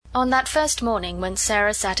On that first morning, when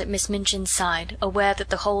Sarah sat at Miss Minchin's side, aware that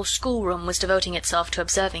the whole schoolroom was devoting itself to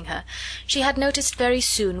observing her, she had noticed very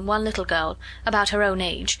soon one little girl, about her own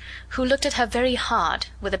age, who looked at her very hard,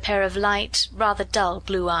 with a pair of light, rather dull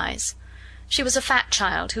blue eyes. She was a fat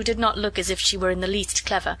child, who did not look as if she were in the least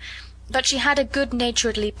clever, but she had a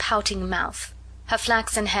good-naturedly pouting mouth. Her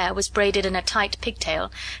flaxen hair was braided in a tight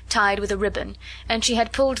pigtail, tied with a ribbon, and she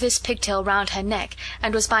had pulled this pigtail round her neck,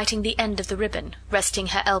 and was biting the end of the ribbon, resting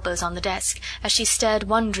her elbows on the desk, as she stared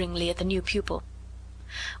wonderingly at the new pupil.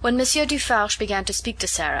 When Monsieur Dufarge began to speak to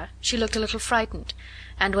Sarah, she looked a little frightened,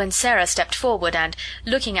 and when Sarah stepped forward and,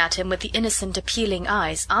 looking at him with the innocent appealing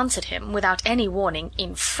eyes, answered him, without any warning,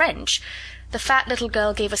 in French, the fat little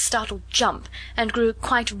girl gave a startled jump, and grew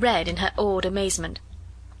quite red in her awed amazement.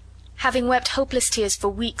 Having wept hopeless tears for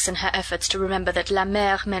weeks in her efforts to remember that la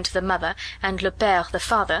mère meant the mother and le père the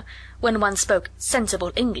father, when one spoke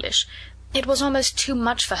sensible English, it was almost too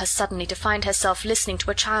much for her suddenly to find herself listening to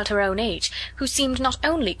a child her own age, who seemed not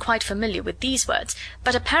only quite familiar with these words,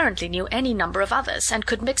 but apparently knew any number of others, and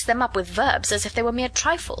could mix them up with verbs as if they were mere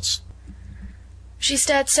trifles. She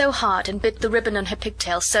stared so hard and bit the ribbon on her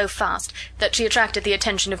pigtail so fast that she attracted the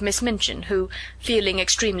attention of Miss Minchin, who, feeling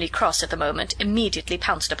extremely cross at the moment, immediately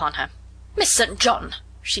pounced upon her. "Miss St. John!"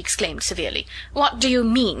 she exclaimed severely, "what do you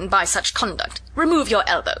mean by such conduct? Remove your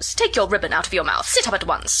elbows, take your ribbon out of your mouth, sit up at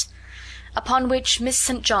once." Upon which Miss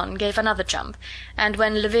St. John gave another jump, and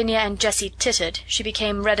when Lavinia and Jessie tittered, she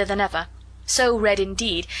became redder than ever, so red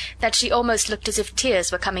indeed that she almost looked as if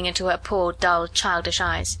tears were coming into her poor dull childish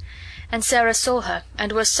eyes. And Sarah saw her,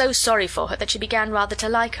 and was so sorry for her that she began rather to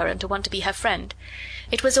like her and to want to be her friend.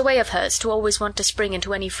 It was a way of hers to always want to spring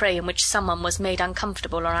into any fray in which someone was made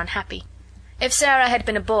uncomfortable or unhappy. If Sarah had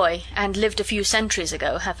been a boy, and lived a few centuries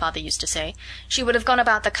ago, her father used to say, she would have gone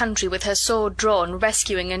about the country with her sword drawn,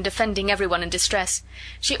 rescuing and defending everyone in distress.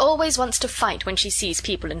 She always wants to fight when she sees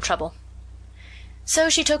people in trouble. So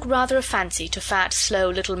she took rather a fancy to fat, slow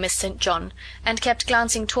little Miss St. John, and kept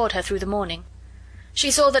glancing toward her through the morning. She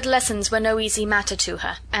saw that lessons were no easy matter to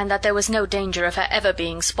her, and that there was no danger of her ever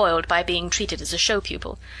being spoiled by being treated as a show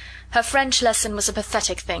pupil. Her French lesson was a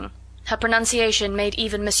pathetic thing. Her pronunciation made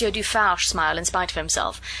even Monsieur Dufarge smile in spite of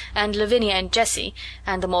himself, and Lavinia and Jessie,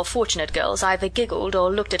 and the more fortunate girls, either giggled or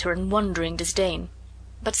looked at her in wondering disdain.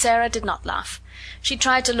 But Sarah did not laugh. She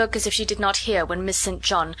tried to look as if she did not hear when Miss St.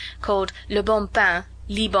 John called le bon pain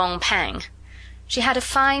li bon pain. She had a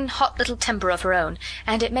fine, hot little temper of her own,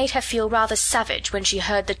 and it made her feel rather savage when she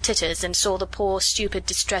heard the titters and saw the poor, stupid,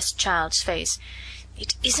 distressed child's face.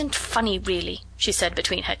 "It isn't funny, really," she said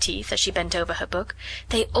between her teeth, as she bent over her book.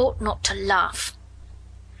 "They ought not to laugh."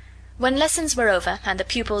 When lessons were over, and the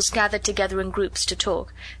pupils gathered together in groups to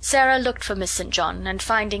talk, Sarah looked for Miss St. John, and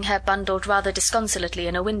finding her bundled rather disconsolately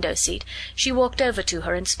in a window-seat, she walked over to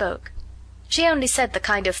her and spoke. She only said the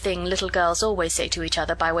kind of thing little girls always say to each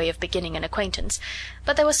other by way of beginning an acquaintance,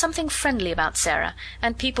 but there was something friendly about Sarah,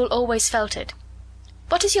 and people always felt it.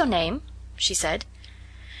 "What is your name?" she said.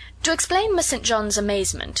 To explain Miss St. John's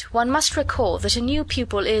amazement, one must recall that a new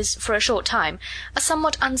pupil is, for a short time, a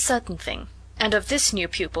somewhat uncertain thing, and of this new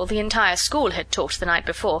pupil the entire school had talked the night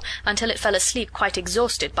before, until it fell asleep quite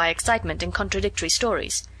exhausted by excitement and contradictory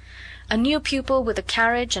stories. A new pupil with a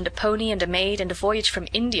carriage and a pony and a maid and a voyage from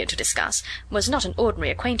India to discuss was not an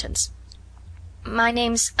ordinary acquaintance. "My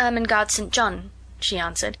name's Ermengarde St. John," she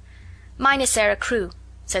answered. "Mine is Sarah Crewe,"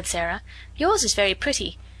 said Sarah. "Yours is very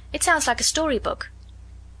pretty. It sounds like a story-book."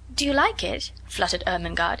 "Do you like it?" fluttered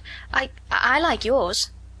Ermengarde. I like yours."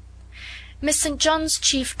 Miss St. John's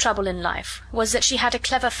chief trouble in life was that she had a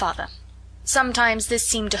clever father. Sometimes this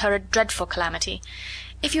seemed to her a dreadful calamity.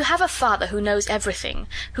 If you have a father who knows everything,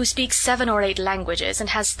 who speaks 7 or 8 languages,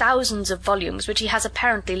 and has thousands of volumes which he has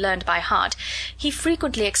apparently learned by heart, he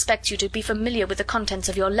frequently expects you to be familiar with the contents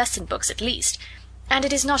of your lesson books at least, and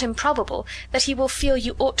it is not improbable that he will feel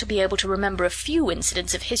you ought to be able to remember a few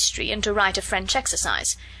incidents of history and to write a French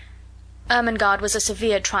exercise. Ermengarde was a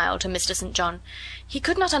severe trial to Mr. St. John. He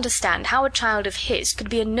could not understand how a child of his could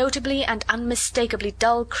be a notably and unmistakably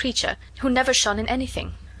dull creature who never shone in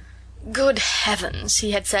anything. "Good heavens,"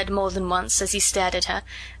 he had said more than once, as he stared at her,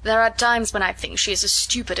 "there are times when I think she is as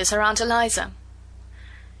stupid as her Aunt Eliza."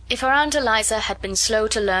 If her Aunt Eliza had been slow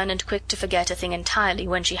to learn and quick to forget a thing entirely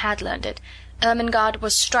when she had learned it, Ermengarde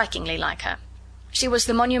was strikingly like her. She was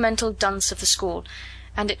the monumental dunce of the school,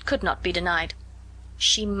 and it could not be denied.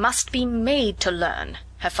 "She must be made to learn,"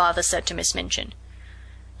 her father said to Miss Minchin.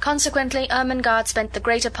 Consequently, Ermengarde spent the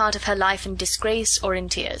greater part of her life in disgrace or in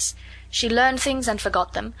tears. She learned things and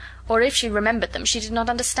forgot them, or if she remembered them she did not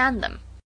understand them.